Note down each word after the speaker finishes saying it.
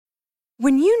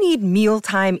When you need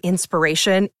mealtime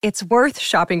inspiration, it's worth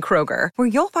shopping Kroger, where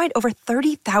you'll find over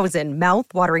 30,000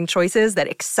 mouth-watering choices that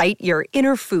excite your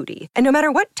inner foodie. And no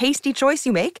matter what tasty choice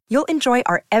you make, you'll enjoy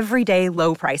our everyday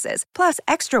low prices, plus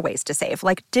extra ways to save,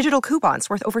 like digital coupons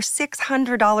worth over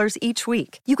 $600 each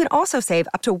week. You can also save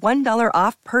up to $1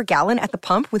 off per gallon at the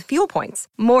pump with fuel points.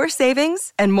 More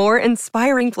savings and more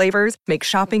inspiring flavors make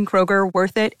shopping Kroger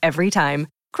worth it every time.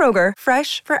 Kroger,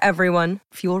 fresh for everyone.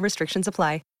 Fuel restrictions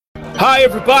apply. Hi,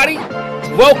 everybody.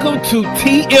 Welcome to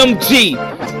TMG.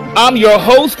 I'm your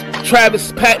host,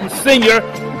 Travis Patton Sr.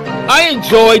 I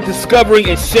enjoy discovering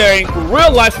and sharing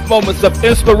real-life moments of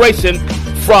inspiration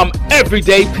from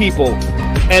everyday people.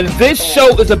 And this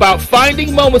show is about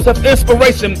finding moments of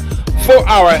inspiration for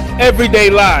our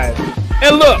everyday lives.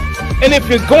 And look, and if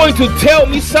you're going to tell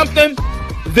me something,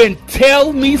 then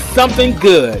tell me something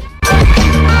good.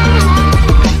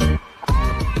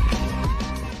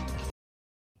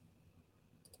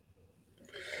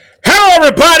 Hello,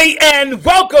 everybody, and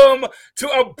welcome to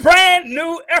a brand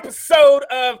new episode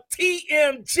of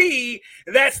TMG.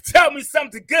 That's Tell Me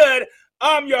Something Good.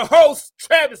 I'm your host,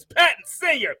 Travis Patton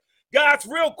Sr. Guys,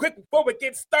 real quick before we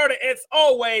get started, as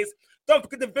always, don't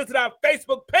forget to visit our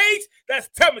Facebook page. That's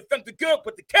Tell Me Something Good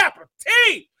with the capital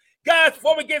T. Guys,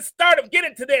 before we get started, get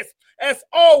into this, as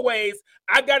always,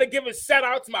 I got to give a shout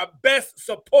out to my best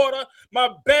supporter, my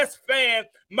best fan,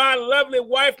 my lovely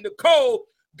wife, Nicole.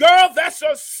 Girl, that's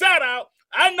your shout out.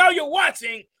 I know you're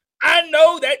watching. I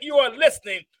know that you are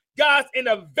listening. Guys, in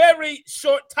a very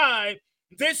short time,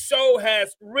 this show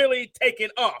has really taken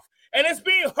off. And it's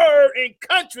being heard in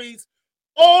countries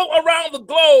all around the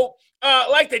globe,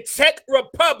 like the Czech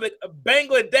Republic,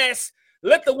 Bangladesh,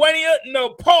 Lithuania,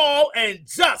 Nepal, and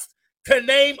just to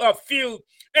name a few.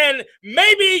 And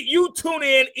maybe you tune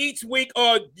in each week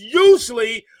or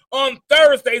usually on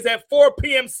Thursdays at 4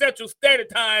 p.m. Central Standard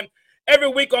Time every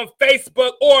week on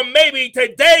Facebook, or maybe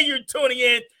today you're tuning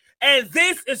in and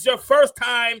this is your first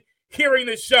time hearing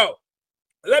the show.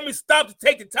 Let me stop to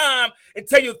take the time and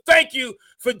tell you thank you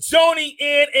for joining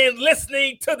in and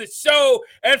listening to the show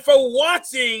and for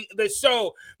watching the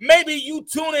show. Maybe you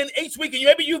tune in each week and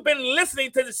maybe you've been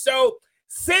listening to the show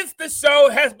since the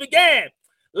show has began.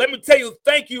 Let me tell you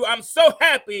thank you. I'm so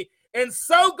happy and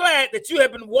so glad that you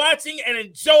have been watching and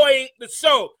enjoying the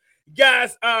show.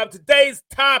 Guys, today's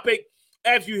topic,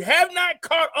 if you have not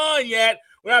caught on yet,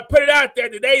 when I put it out there,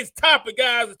 today's topic,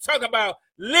 guys, is talking about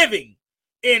living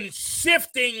in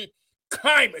shifting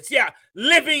climates. Yeah,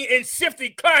 living in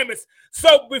shifting climates.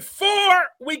 So before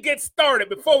we get started,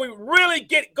 before we really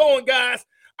get going, guys,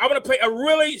 I'm going to play a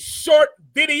really short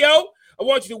video. I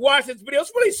want you to watch this video.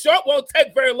 It's really short, won't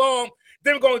take very long.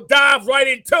 Then we're going to dive right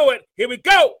into it. Here we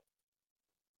go.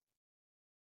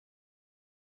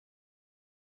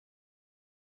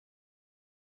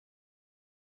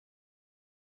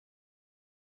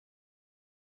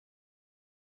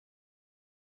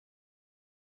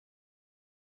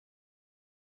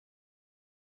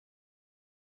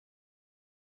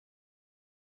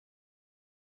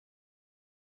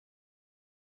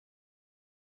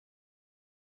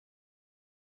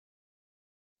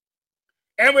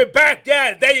 And we're back,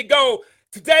 guys. There you go.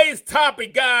 Today's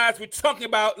topic, guys, we're talking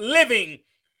about living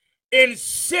in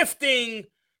shifting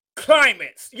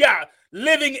climates. Yeah,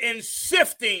 living in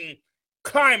shifting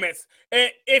climates.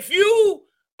 And if you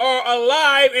are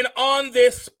alive and on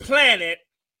this planet,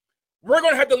 we're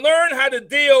going to have to learn how to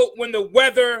deal when the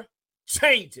weather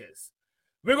changes.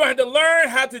 We're going to have to learn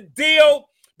how to deal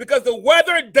because the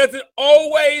weather doesn't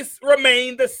always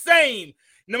remain the same,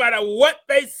 no matter what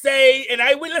they say. And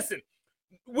listen.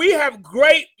 We have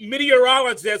great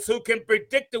meteorologists who can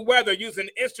predict the weather using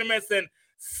instruments and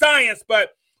science,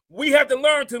 but we have to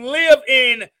learn to live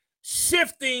in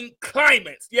shifting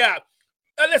climates. Yeah.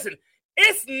 Listen,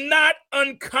 it's not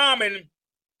uncommon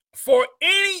for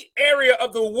any area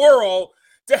of the world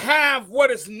to have what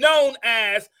is known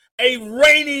as a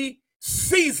rainy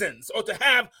seasons or to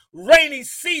have rainy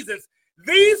seasons.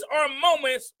 These are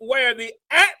moments where the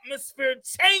atmosphere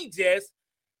changes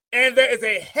and there is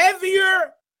a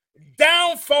heavier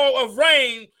downfall of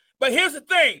rain. But here's the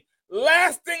thing,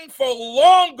 lasting for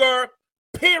longer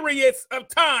periods of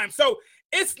time. So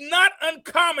it's not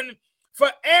uncommon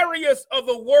for areas of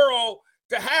the world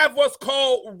to have what's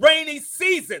called rainy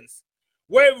seasons,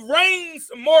 where it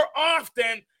rains more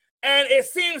often and it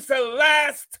seems to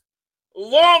last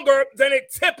longer than it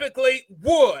typically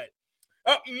would.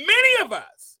 Many of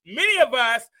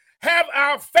us have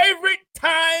our favorite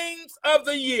times of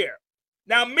the year.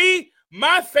 Now,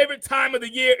 my favorite time of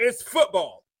the year is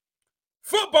football.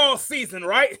 Football season,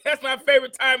 right? That's my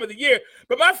favorite time of the year.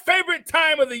 But my favorite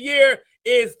time of the year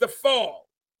is the fall.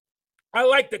 I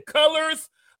like the colors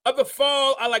of the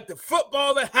fall. I like the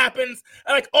football that happens.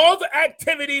 I like all the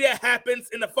activity that happens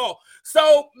in the fall.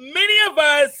 So many of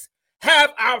us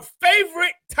have our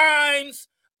favorite times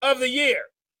of the year.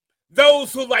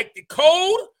 Those who like the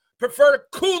cold prefer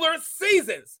cooler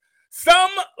seasons.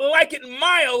 Some like it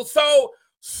mild, so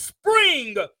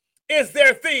spring is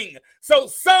their thing. So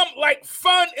some like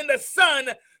fun in the sun,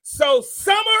 so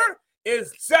summer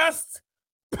is just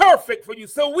perfect for you.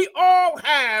 So we all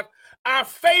have our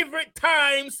favorite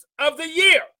times of the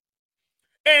year.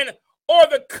 Or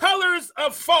the colors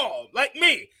of fall, like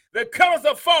me, the colors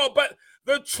of fall. But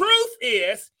the truth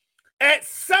is, at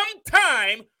some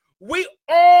time, we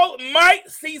all might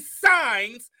see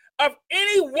signs of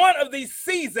any one of these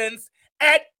seasons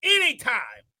at any time.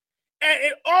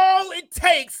 And all it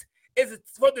takes is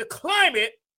for the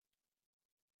climate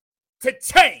to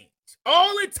change.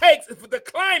 All it takes is for the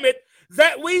climate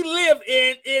that we live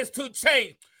in is to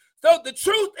change. So the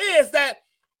truth is that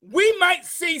we might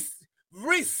see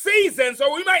seasons,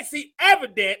 or we might see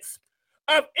evidence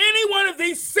of any one of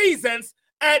these seasons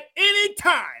at any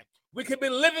time. We could be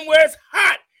living where it's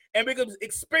hot, and we can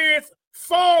experience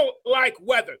fall-like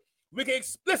weather. We can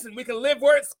live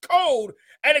where it's cold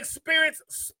and experience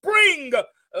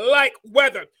spring-like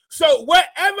weather. So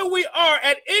wherever we are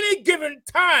at any given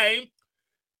time,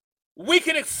 we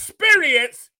can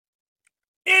experience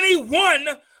any one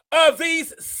of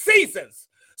these seasons.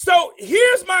 So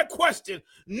here's my question.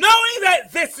 Knowing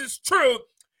that this is true,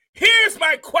 here's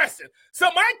my question. So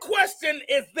my question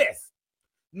is this.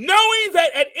 Knowing that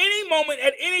at any moment,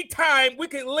 at any time, we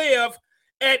can live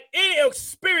at any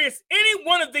experience any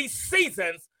one of these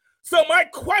seasons. So my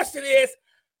question is,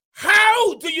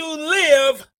 how do you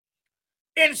live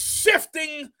in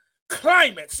shifting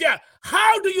climates? Yeah,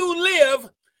 how do you live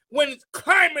when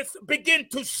climates begin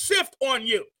to shift on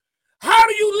you? How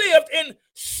do you live in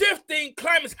shifting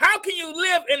climates? How can you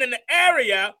live in an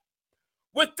area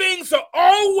where things are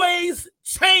always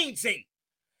changing?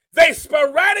 They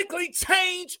sporadically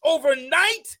change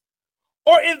overnight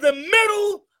or in the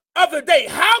middle of the day.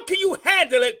 How can you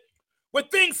handle it when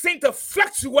things seem to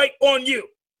fluctuate on you?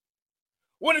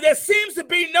 When there seems to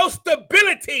be no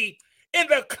stability in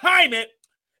the climate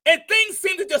and things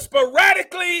seem to just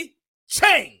sporadically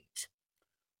change.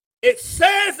 It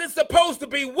says it's supposed to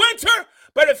be winter,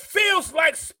 but it feels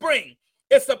like spring.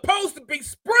 It's supposed to be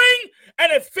spring,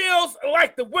 and it feels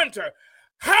like the winter.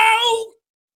 How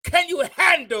can you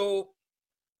handle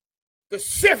the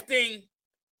shifting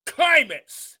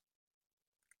climates?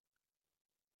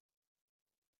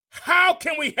 How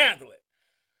can we handle it?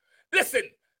 Listen,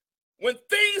 when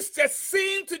things just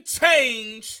seem to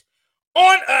change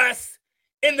on us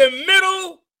in the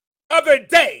middle of the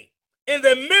day, in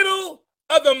the middle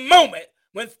of the moment,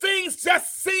 when things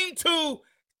just seem to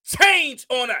change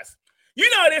on us. You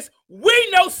know this, we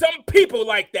know some people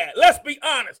like that. Let's be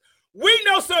honest. We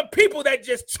know some people that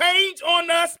just change on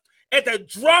us at the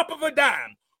drop of a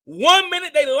dime. 1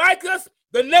 minute they like us,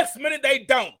 the next minute they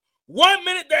don't. 1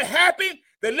 minute they're happy,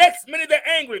 the next minute they're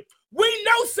angry. We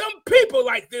know some people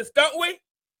like this, don't we?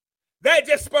 That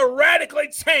just sporadically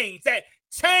change, that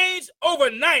change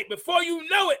overnight. Before you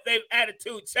know it, their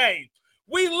attitude changed.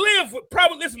 We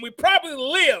probably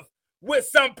live with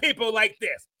some people like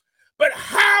this. But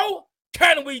how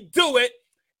can we do it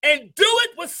and do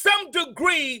it with some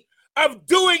degree of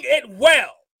doing it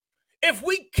well? If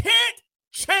we can't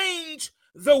change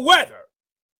the weather,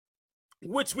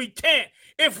 which we can't,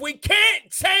 if we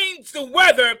can't change the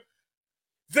weather,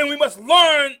 then we must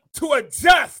learn to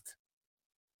adjust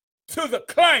to the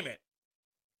climate.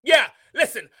 Yeah,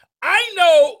 listen, I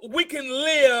know we can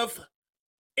live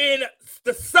in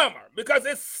the summer because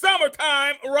it's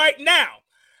summertime right now.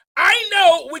 I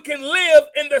know we can live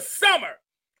in the summer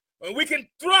and we can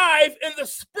thrive in the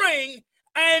spring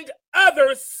and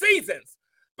other seasons.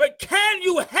 But can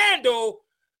you handle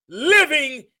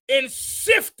living in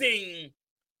shifting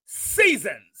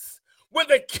seasons when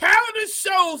the calendar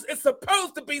shows it's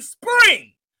supposed to be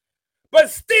spring,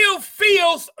 but still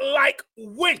feels like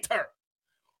winter?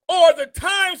 Or the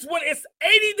times when it's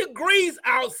 80 degrees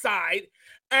outside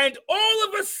and all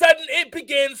of a sudden it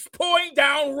begins pouring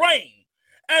down rain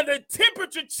and the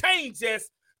temperature changes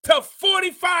to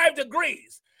 45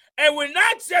 degrees. And we're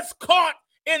not just caught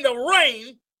in the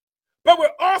rain, but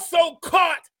we're also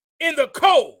caught in the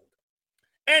cold.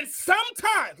 And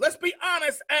sometimes, let's be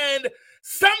honest, and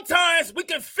sometimes we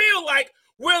can feel like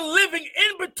we're living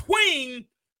in between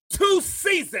two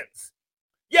seasons.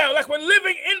 Yeah, like we're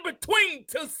living in between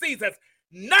two seasons.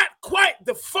 Not quite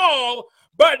the fall,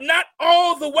 but not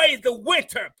all the way the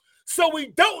winter. So we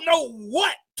don't know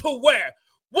what to wear.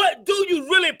 What do you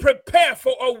really prepare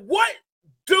for, or what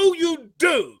do you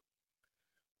do?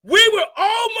 We would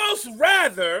almost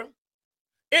rather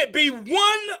it be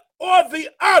one or the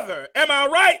other. Am I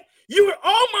right? You would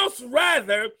almost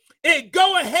rather it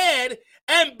go ahead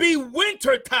and be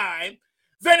winter time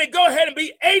than it go ahead and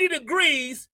be 80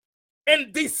 degrees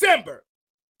in December.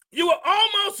 You would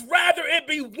almost rather it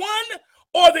be one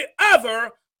or the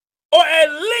other, or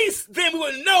at least then we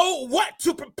would know what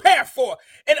to prepare for.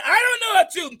 And I don't know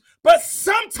about you, but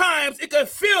sometimes it can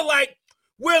feel like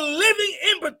we're living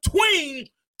in between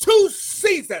two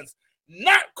seasons.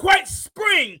 Not quite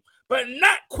spring, but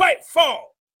not quite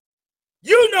fall.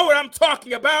 You know what I'm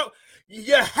talking about.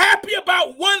 You're happy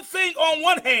about one thing on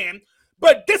one hand,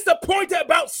 but disappointed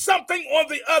about something on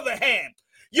the other hand.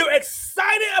 You're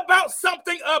excited about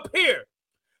something up here,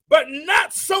 but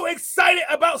not so excited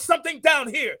about something down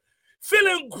here.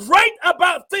 Feeling great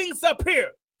about things up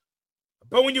here.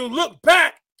 But when you look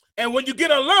back and when you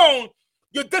get alone,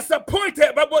 you're disappointed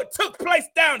about what took place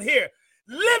down here.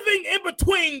 Living in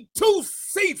between two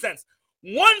seasons.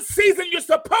 One season you're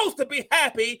supposed to be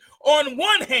happy on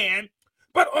one hand,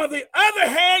 but on the other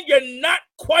hand, you're not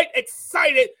quite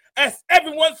excited as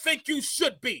everyone thinks you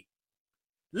should be.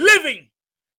 Living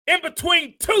in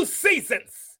between two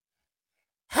seasons.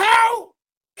 How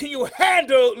can you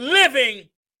handle living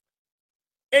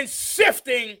in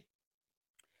shifting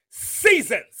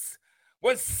seasons?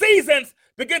 When seasons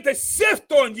begin to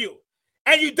shift on you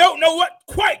and you don't know what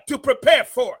quite to prepare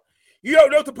for. You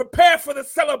don't know to prepare for the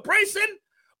celebration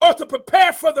or to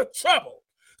prepare for the trouble,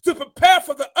 to prepare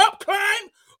for the upclimb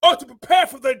or to prepare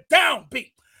for the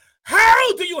downbeat.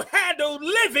 How do you handle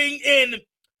living in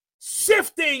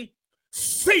shifting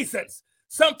seasons?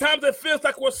 Sometimes it feels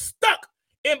like we're stuck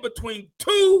in between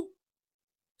two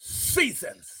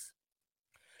seasons.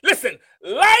 Listen,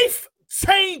 life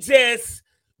changes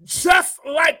just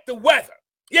like the weather.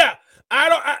 Yeah,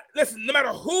 listen, no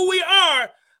matter who we are,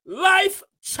 life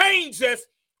changes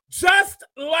just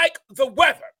like the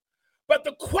weather. But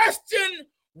the question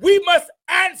we must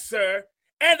answer,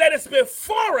 and that is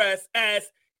before us, as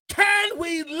can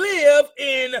we live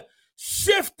in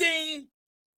shifting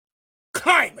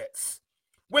climates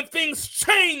when things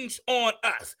change on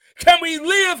us? Can we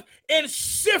live in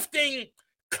shifting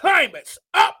climates,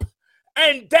 up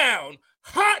and down,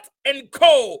 hot and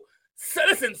cold? So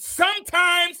listen,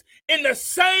 sometimes in the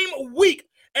same week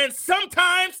and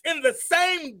sometimes in the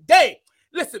same day.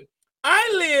 Listen, I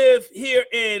live here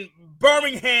in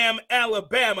Birmingham,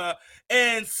 Alabama,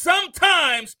 and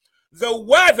sometimes the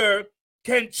weather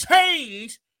can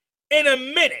change in a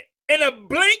minute, in a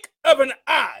blink of an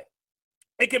eye.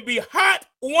 It can be hot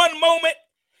one moment,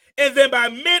 and then by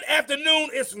mid-afternoon,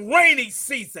 it's rainy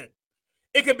season.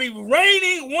 It can be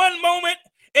raining one moment,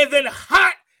 and then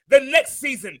hot the next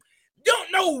season. You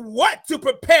don't know what to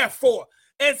prepare for.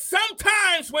 And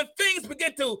sometimes when things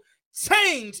begin to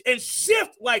change and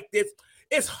shift like this,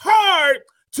 it's hard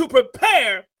to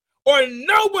prepare or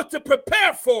know what to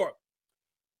prepare for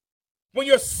when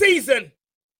your season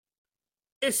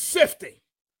is shifting,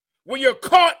 when you're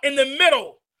caught in the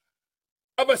middle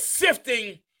of a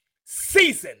shifting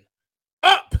season,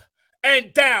 up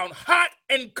and down, hot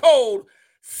and cold,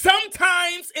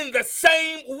 sometimes in the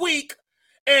same week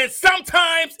and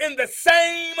sometimes in the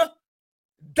same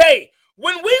day.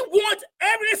 When we want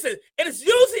everything, and it's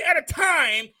usually at a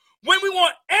time when we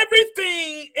want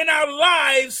everything in our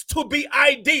lives to be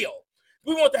ideal.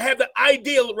 We want to have the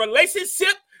ideal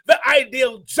relationship, the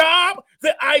ideal job,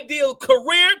 the ideal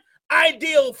career,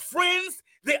 ideal friends,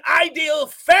 the ideal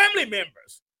family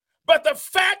members. But the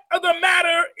fact of the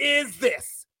matter is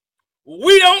this: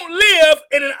 we don't live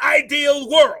in an ideal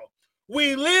world.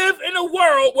 We live in a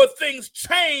world where things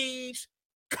change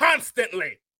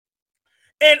constantly.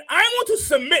 And I want to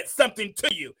submit something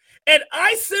to you, and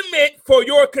I submit for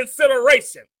your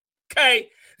consideration,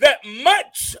 okay, that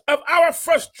much of our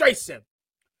frustration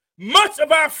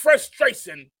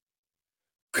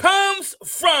comes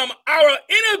from our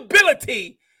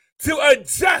inability to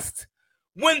adjust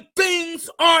when things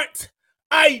aren't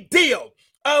ideal.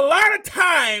 A lot of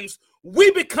times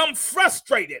we become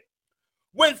frustrated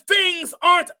when things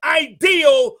aren't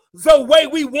ideal the way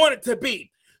we want it to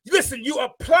be. Listen, you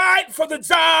applied for the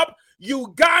job,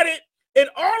 you got it, and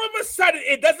all of a sudden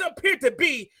it doesn't appear to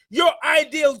be your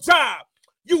ideal job.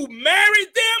 You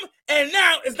married them, and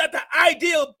now it's not the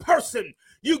ideal person.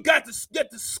 You got to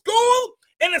get to school,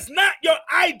 and it's not your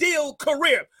ideal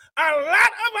career. A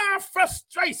lot of our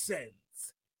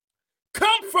frustrations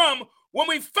come from when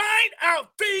we find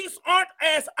out things aren't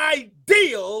as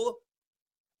ideal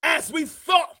as we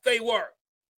thought they were.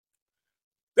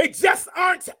 They just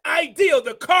aren't ideal.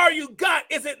 The car you got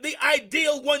isn't the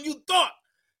ideal one you thought.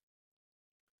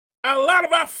 A lot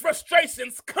of our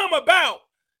frustrations come about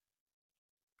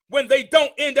when they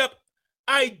don't end up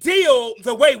ideal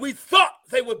the way we thought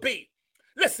they would be.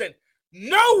 Listen,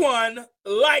 no one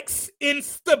likes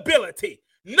instability.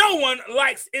 No one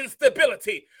likes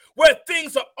instability where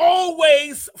things are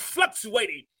always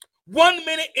fluctuating. 1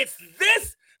 minute it's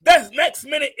this, the next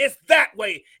minute it's that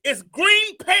way. It's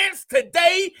green pants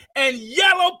today and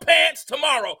yellow pants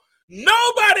tomorrow.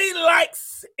 Nobody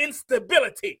likes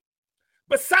instability.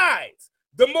 Besides,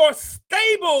 the more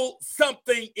stable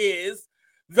something is,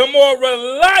 the more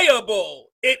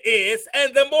reliable it is,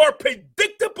 and the more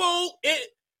predictable it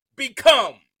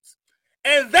becomes.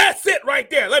 And that's it right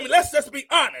there. Let's just be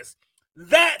honest.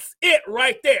 That's it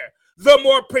right there. The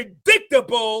more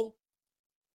predictable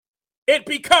it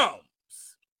becomes.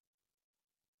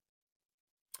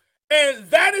 And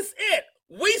that is it.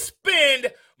 We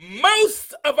spend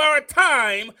most of our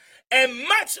time and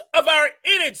much of our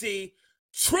energy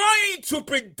trying to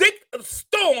predict a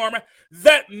storm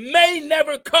that may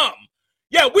never come.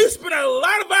 Yeah, we spend a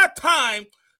lot of our time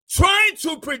trying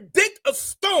to predict a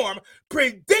storm,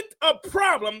 predict a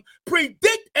problem,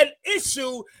 predict an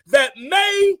issue that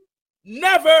may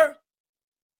never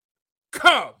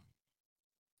come.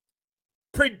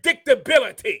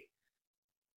 Predictability.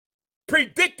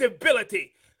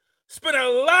 Spend a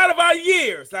lot of our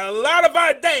years, a lot of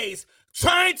our days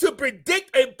trying to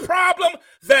predict a problem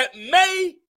that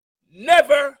may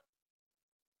never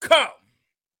come.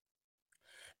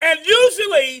 And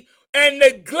usually, and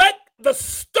neglect the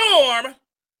storm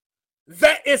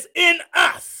that is in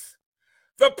us.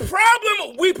 The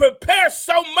problem we prepare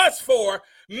so much for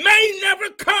may never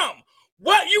come.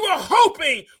 What you were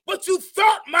hoping, what you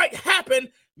thought might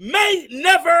happen, may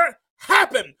never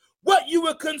happen. What you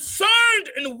were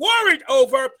concerned and worried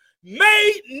over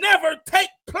may never take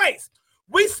place.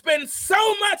 We spend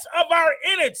so much of our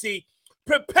energy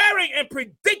preparing and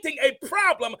predicting a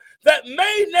problem that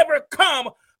may never come,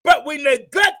 but we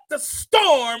neglect the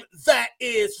storm that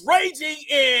is raging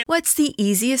in. What's the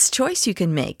easiest choice you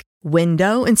can make?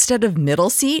 Window instead of middle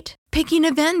seat? Picking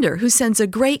a vendor who sends a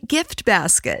great gift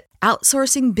basket?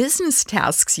 Outsourcing business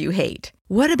tasks you hate?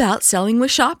 What about selling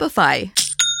with Shopify?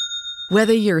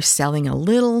 Whether you're selling a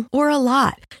little or a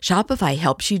lot, Shopify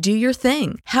helps you do your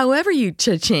thing, however you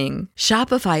cha-ching.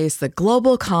 Shopify is the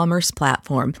global commerce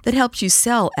platform that helps you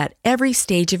sell at every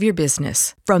stage of your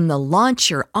business. From the launch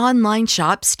your online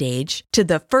shop stage to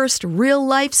the first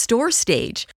real-life store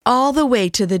stage, all the way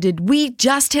to the did we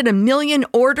just hit 1 million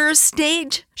orders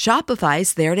stage.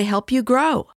 Shopify's there to help you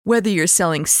grow. Whether you're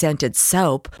selling scented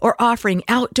soap or offering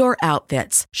outdoor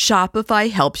outfits,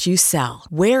 Shopify helps you sell.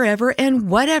 Wherever and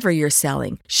whatever you're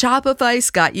selling,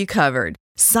 Shopify's got you covered.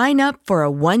 Sign up for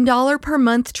a $1 per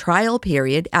month trial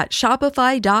period at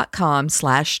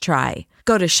shopify.com/try.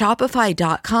 Go to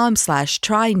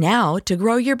shopify.com/try now to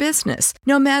grow your business,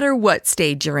 no matter what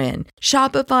stage you're in.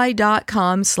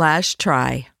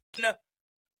 Shopify.com/try.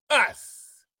 Us.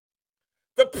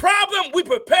 The problem we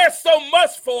prepare so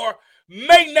much for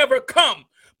may never come,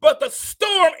 but the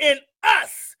storm in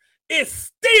us is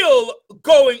still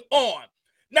going on.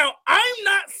 Now, I'm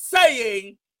not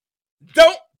saying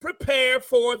don't prepare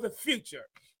for the future,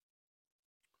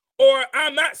 or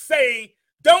I'm not saying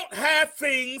don't have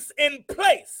things in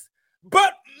place,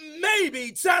 but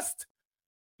maybe, just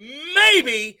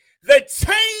maybe, the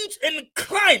change in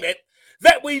climate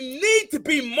that we need to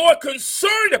be more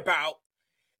concerned about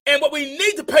and what we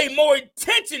need to pay more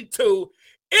attention to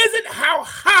isn't how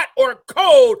hot or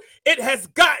cold it has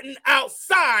gotten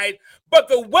outside, but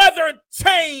the weather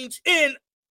change in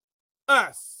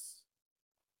us.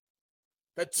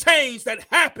 The change that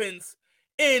happens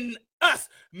in us.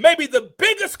 Maybe the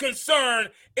biggest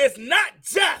concern is not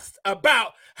just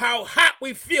about how hot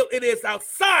we feel it is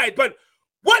outside, but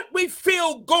what we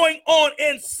feel going on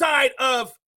inside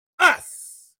of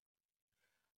us.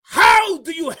 How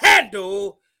do you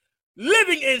handle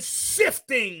living in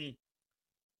shifting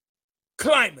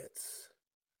climates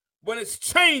when it's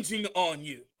changing on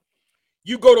you?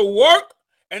 You go to work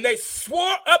and they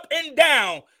swore up and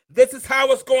down, this is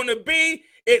how it's going to be,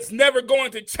 it's never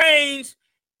going to change,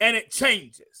 and it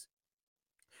changes.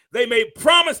 They may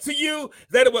promise to you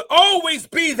that it will always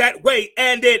be that way,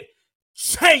 and it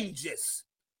changes.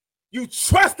 You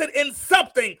trusted in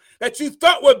something that you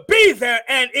thought would be there,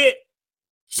 and it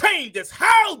changes.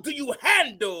 How do you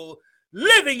handle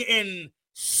living in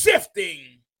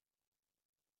shifting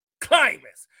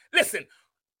climates? Listen,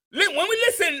 when we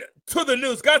listen to the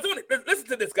news, guys, listen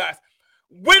to this, guys.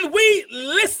 When we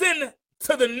listen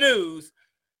to the news,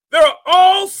 there are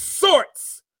all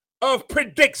sorts of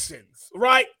predictions,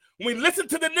 right? When we listen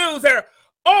to the news, there are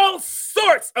all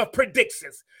sorts of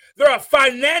predictions. There are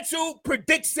financial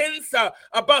predictions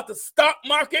about the stock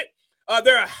market.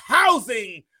 There are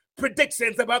housing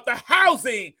predictions about the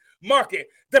housing market.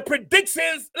 The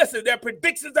predictions, listen, there are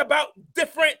predictions about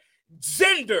different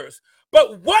genders.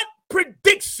 But what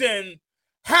prediction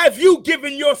have you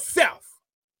given yourself?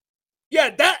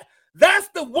 Yeah, that's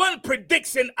the one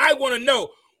prediction I want to know.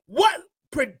 What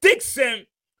prediction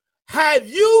have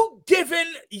you given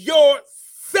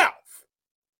yourself?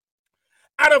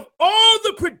 Out of all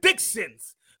the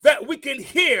predictions that we can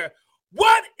hear,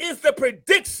 what is the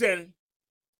prediction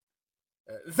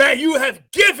that you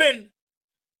have given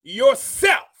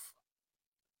yourself?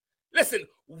 Listen,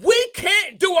 we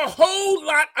can't do a whole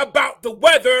lot about the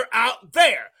weather out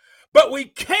there, but we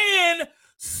can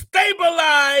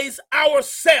stabilize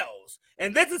ourselves.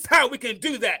 And this is how we can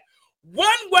do that. One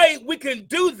way we can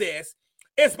do this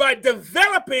is by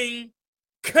developing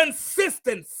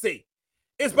consistency.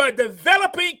 Develop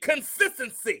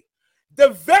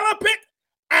it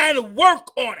and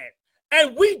work on it.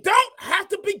 And we don't have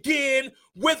to begin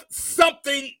with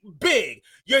something big.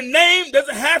 Your name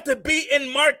doesn't have to be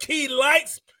in marquee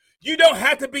lights. You don't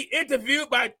have to be interviewed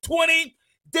by 20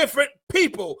 different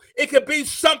people. It could be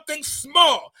something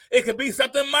small. It could be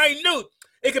something minute.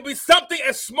 It could be something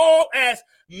as small as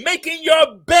making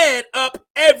your bed up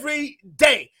every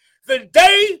day. The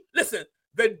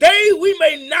day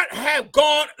may not have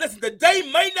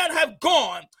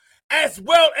gone as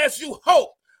well as you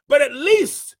hope, but at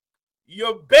least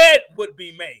your bed would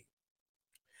be made.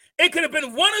 It could have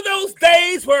been one of those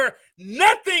days where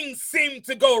nothing seemed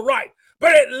to go right,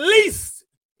 but at least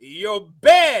your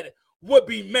bed would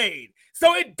be made.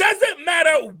 So it doesn't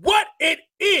matter what it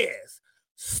is.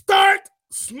 Start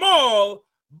small,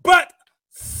 but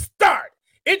start.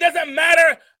 It doesn't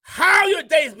matter how your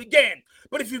days began,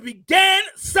 but if you began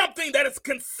something that is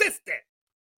consistent,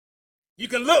 you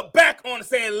can look back on and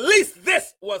say, at least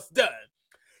this was done.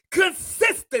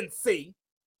 Consistency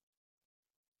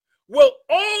will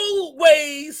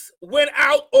always win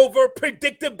out over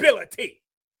predictability.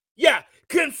 Yeah,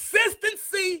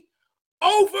 consistency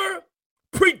over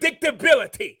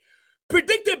predictability.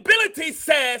 Predictability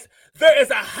says there is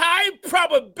a high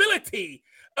probability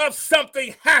of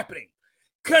something happening.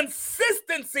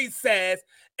 Consistency says,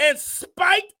 in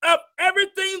spite of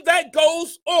everything that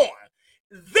goes on,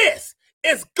 this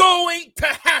is going to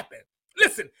happen.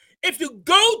 Listen, if you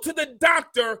go to the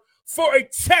doctor for a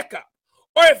checkup,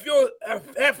 or if you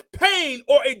have pain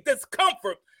or a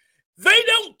discomfort, they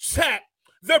don't check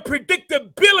the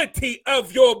predictability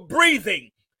of your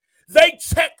breathing. They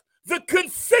check the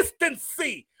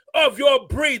consistency of your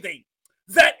breathing.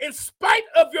 That in spite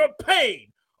of your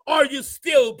pain, are you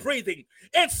still breathing?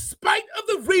 In spite of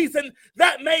the reason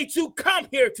that made you come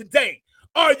here today,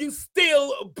 are you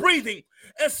still breathing?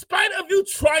 In spite of you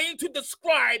trying to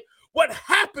describe what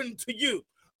happened to you,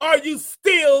 are you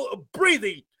still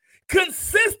breathing?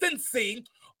 Consistency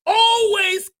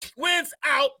always wins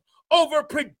out over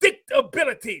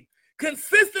predictability.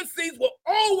 Consistencies will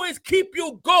always keep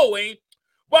you going,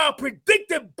 while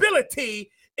predictability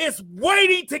is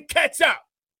waiting to catch up.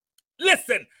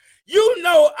 Listen, you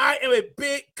know I am a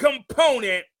big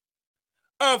component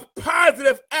of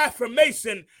positive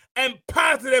affirmation and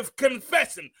positive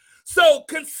confession. So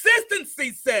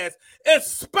consistency says, in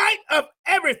spite of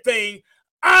everything,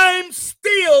 I'm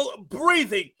still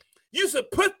breathing. You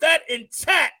should put that in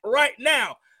chat right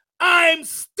now. I'm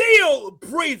still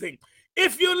breathing.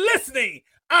 If you're listening,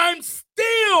 I'm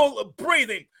still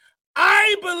breathing.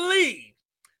 I believe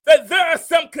that there are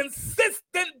some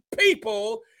consistent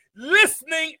people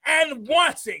listening and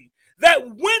watching that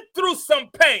went through some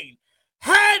pain,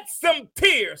 had some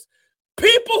tears,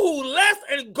 people who left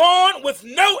and gone with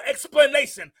no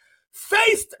explanation,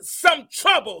 faced some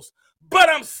troubles, but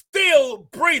I'm still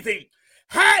breathing,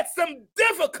 had some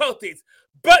difficulties,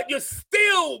 but you're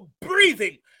still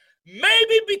breathing.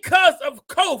 Maybe because of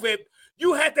COVID,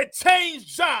 you had to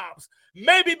change jobs.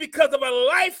 Maybe because of a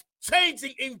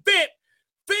life-changing event,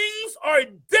 things are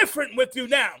different with you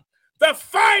now. The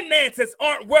finances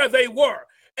aren't where they were,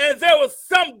 and there was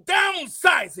some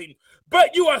downsizing,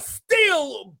 but you are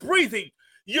still breathing.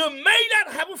 You may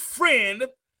not have a friend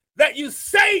that you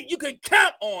say you can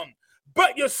count on,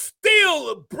 but you're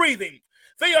still breathing.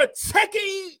 They are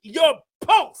checking your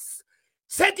posts,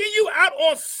 checking you out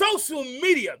on social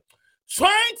media,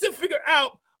 trying to figure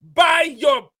out by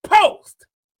your post,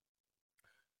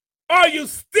 are you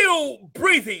still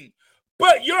breathing?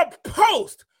 But your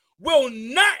post will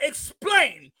not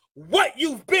explain what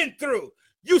you've been through.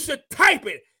 You should type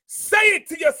it. Say it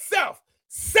to yourself.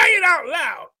 Say it out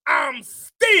loud. I'm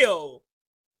still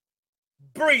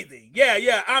breathing.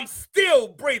 Yeah, I'm still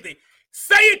breathing.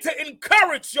 Say it to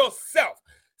encourage yourself.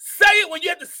 Say it when you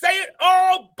have to say it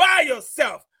all by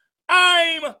yourself.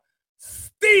 I'm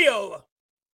still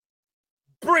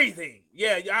breathing.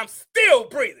 Yeah, I'm still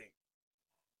breathing.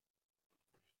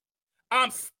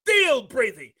 I'm still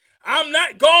breathing. I'm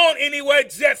not going anywhere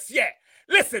just yet.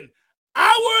 Listen,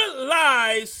 our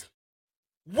lives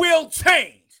will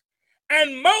change.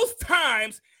 And most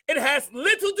times it has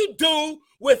little to do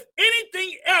with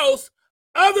anything else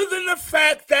other than the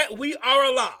fact that we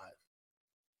are alive.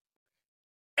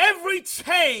 Every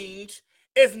change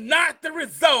is not the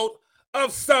result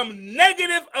of some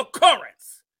negative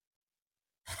occurrence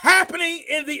happening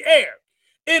in the air.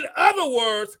 In other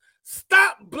words,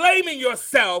 stop blaming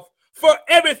yourself for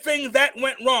everything that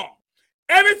went wrong.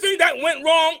 Everything that went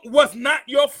wrong was not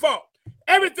your fault.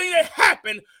 Everything that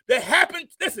happened,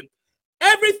 listen,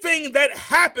 everything that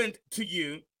happened to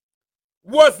you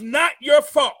was not your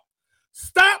fault.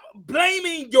 Stop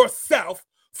blaming yourself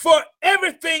for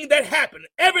everything that happened,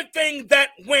 everything that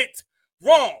went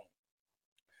wrong.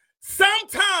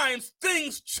 Sometimes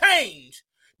things change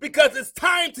because it's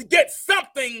time to get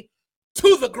something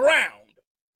to the ground.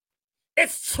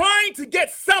 It's trying to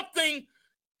get something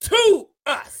to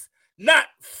us, not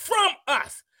from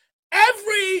us.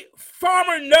 Every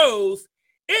farmer knows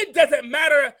it doesn't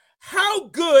matter how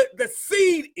good the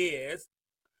seed is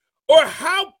or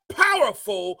how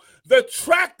powerful the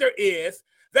tractor is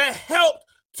that helped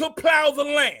to plow the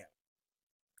land.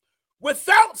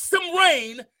 Without some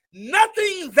rain,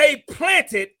 nothing they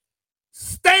planted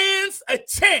stands a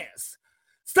chance.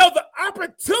 So the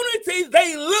opportunity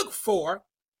they look for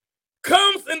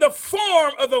comes in the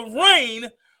form of the rain.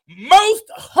 Most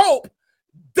hope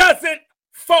doesn't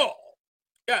fall.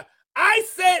 Yeah, I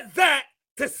said that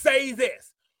to say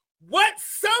this. What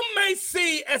some may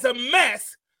see as a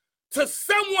mess to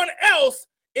someone else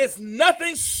is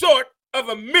nothing short of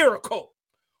a miracle.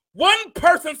 One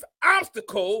person's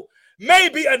obstacle may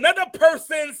be another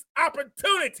person's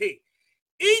opportunity.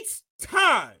 Each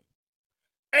time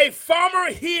a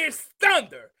farmer hears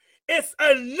thunder, it's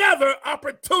another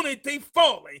opportunity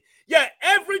falling. Yeah,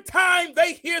 every time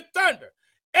they hear thunder,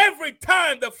 every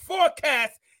time the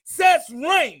forecast says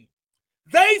rain,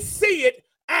 they see it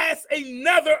as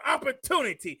another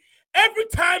opportunity. Every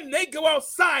time they go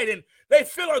outside and they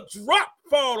feel a drop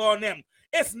fall on them,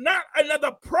 it's not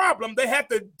another problem they have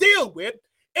to deal with.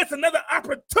 It's another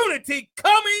opportunity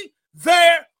coming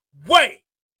their way.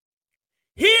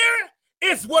 Here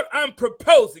is what I'm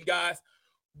proposing, guys.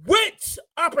 Which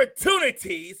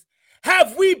opportunities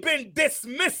have we been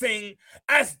dismissing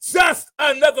as just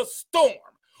another storm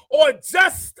or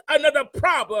just another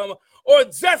problem or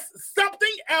just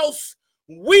something else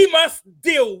we must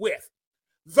deal with?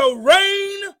 The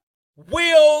rain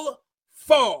will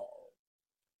fall.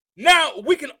 Now,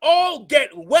 we can all get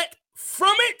wet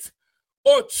from it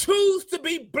or choose to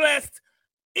be blessed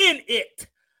in it.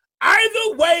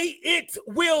 Either way, it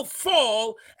will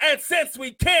fall, and since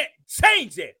we can't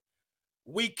change it,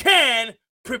 we can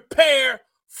prepare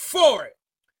for it.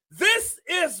 This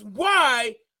is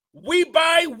why we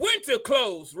buy winter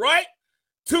clothes, right?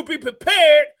 To be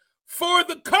prepared for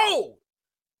the cold.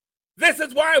 This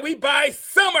is why we buy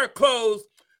summer clothes,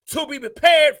 to be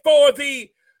prepared for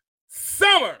the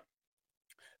summer.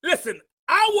 Listen,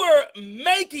 our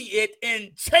making it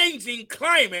in changing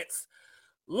climates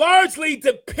largely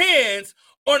depends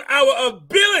on our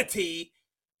ability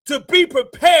to be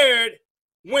prepared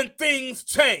when things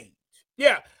change.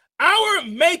 Yeah, our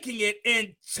making it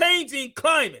in changing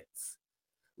climates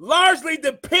largely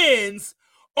depends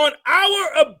on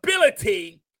our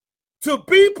ability to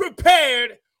be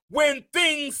prepared when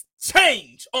things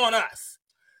change on us.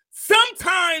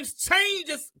 Sometimes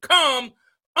changes come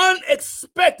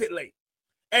unexpectedly,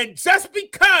 and just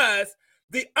because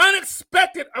the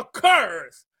unexpected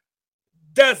occurs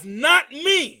does not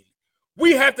mean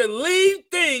we have to leave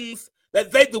things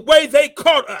the way they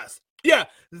caught us. Yeah,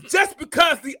 just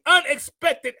because the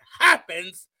unexpected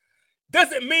happens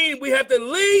doesn't mean we have to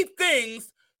leave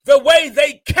things the way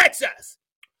they catch us.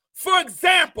 For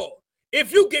example,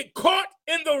 if you get caught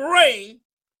in the rain,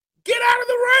 get out of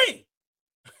the rain.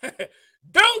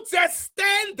 Don't just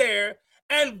stand there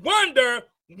and wonder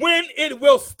when it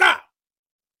will stop.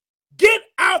 Get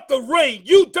out the rain.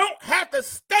 You don't have to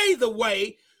stay the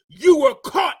way you were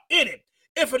caught in it.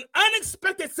 If an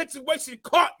unexpected situation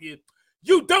caught you,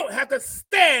 you don't have to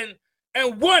stand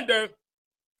and wonder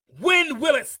when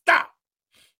will it stop.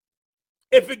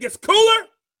 If it gets cooler,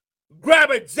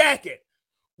 grab a jacket.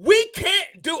 We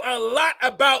can't do a lot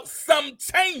about some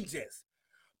changes,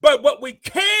 But what we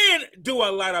can do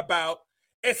a lot about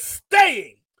is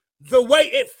staying the way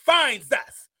it finds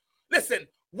us. Listen,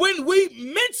 when we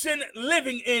mention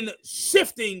living in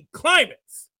shifting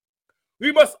climates,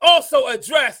 we must also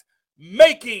address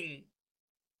making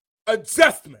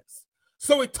adjustments.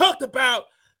 So we talked about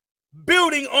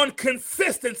building on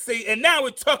consistency, and now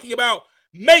we're talking about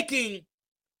making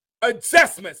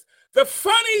adjustments. The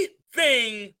funny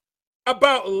thing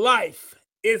about life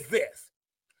is this.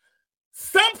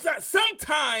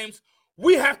 Sometimes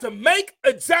we have to make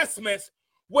adjustments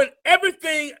when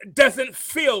everything doesn't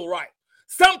feel right.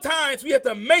 Sometimes we have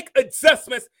to make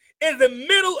adjustments in the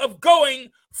middle of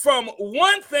going from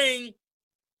one thing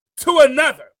to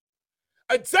another.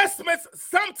 Adjustments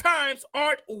sometimes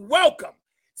aren't welcome.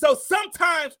 So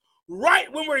sometimes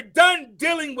right when we're done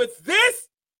dealing with this,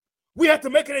 we have to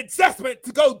make an adjustment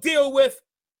to go deal with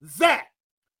that.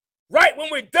 Right when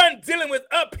we're done dealing with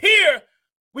up here,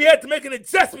 we had to make an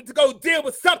adjustment to go deal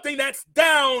with something that's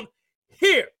down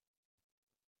here.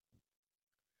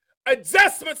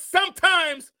 Adjustments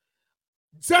sometimes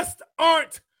just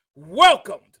aren't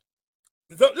welcomed.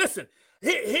 Listen,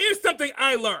 here's something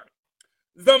I learned.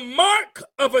 The mark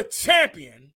of a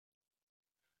champion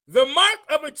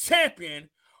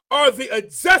are the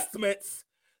adjustments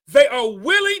they are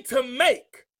willing to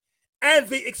make and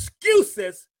the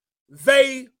excuses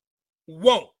they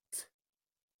won't.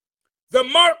 The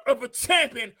mark of a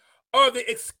champion are the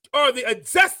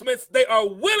adjustments they are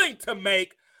willing to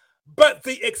make, but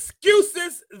the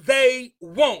excuses they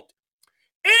won't.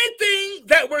 Anything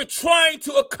that we're trying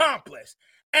to accomplish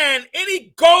and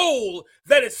any goal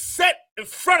that is set in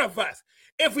front of us,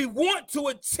 if we want to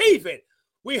achieve it,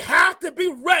 we have to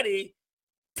be ready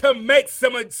to make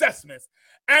some adjustments.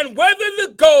 And whether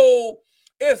the goal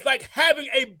is like having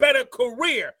a better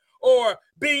career or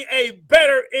being a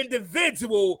better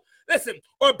individual, listen,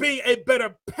 or being a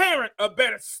better parent, a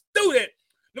better student,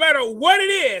 no matter what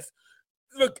it is,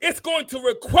 it's going to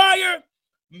require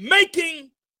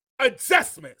making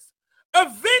adjustments.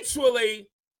 Eventually,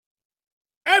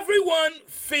 everyone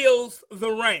feels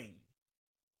the rain.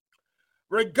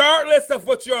 Regardless of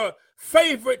what your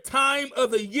favorite time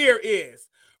of the year is,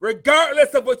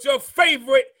 regardless of what your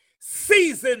favorite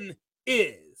season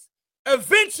is,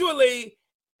 eventually,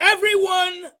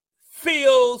 everyone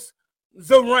feels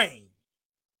the rain.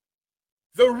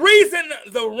 The reason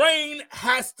the rain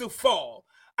has to fall,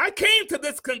 I came to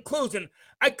this conclusion.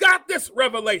 I got this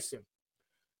revelation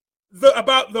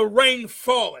about the rain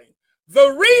falling. The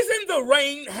reason the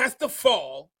rain has to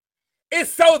fall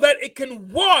is so that it can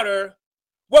water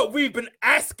what we've been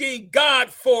asking God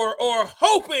for or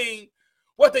hoping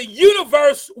what the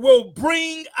universe will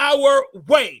bring our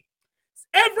way.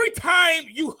 Every time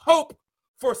you hope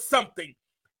for something,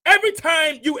 every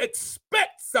time you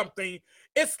expect something,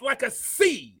 it's like a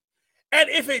seed. And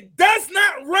if it does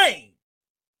not rain,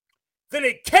 then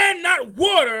it cannot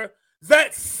water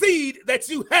that seed that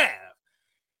you have.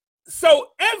 So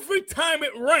every time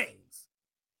it rains,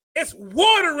 it's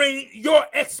watering your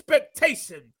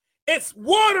expectation. It's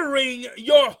watering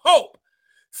your hope.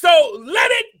 So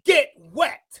let it get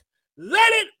wet.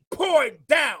 Let it pour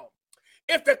down.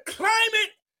 If the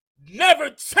climate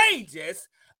never changes,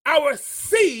 our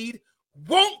seed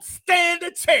won't stand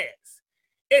a chance.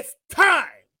 It's time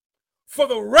for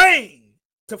the rain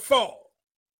to fall.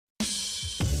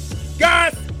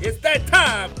 Guys, it's that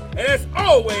time, and as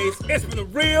always, it's been a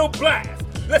real blast.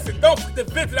 Listen, don't forget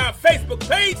to visit our Facebook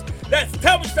page. That's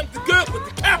Tell Me Something Good with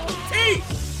the capital T.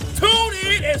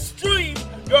 Tune in and stream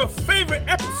your favorite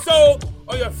episode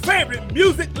on your favorite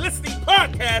music listening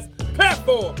podcast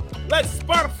platform like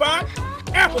Spotify,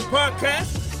 Apple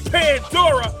Podcasts,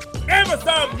 Pandora,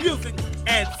 Amazon Music,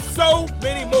 and so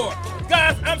many more.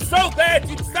 Guys, I'm so glad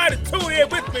you decided to tune in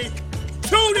with me.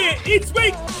 Tune in each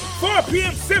week, 4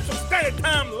 p.m. Central Standard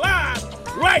Time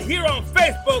live right here on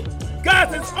Facebook.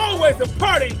 Guys, it's always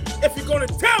imparting. If you're going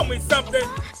to tell me something,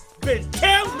 then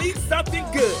tell me something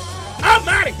good. I'm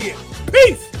out of here.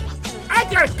 Peace. I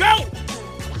gotta go.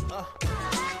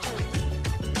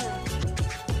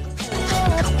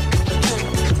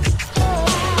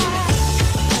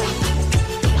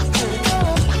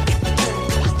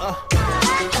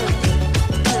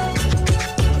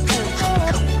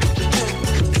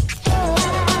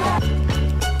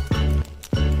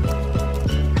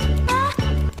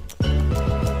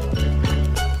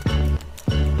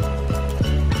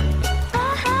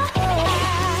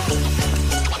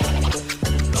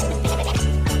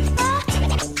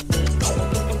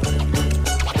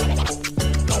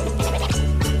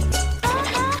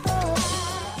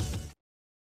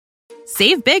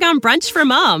 Save big on brunch for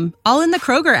mom, all in the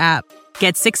Kroger app.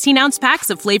 Get 16-ounce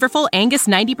packs of flavorful Angus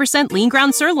 90% lean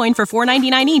ground sirloin for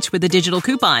 $4.99 each with a digital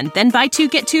coupon. Then buy 2,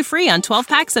 get 2 free on 12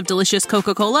 packs of delicious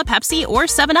Coca-Cola, Pepsi, or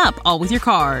 7-Up, all with your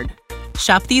card.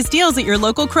 Shop these deals at your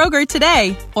local Kroger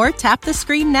today, or tap the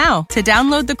screen now to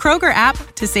download the Kroger app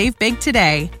to save big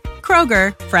today.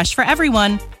 Kroger, fresh for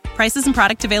everyone. Prices and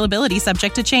product availability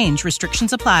subject to change.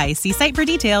 Restrictions apply. See site for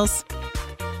details.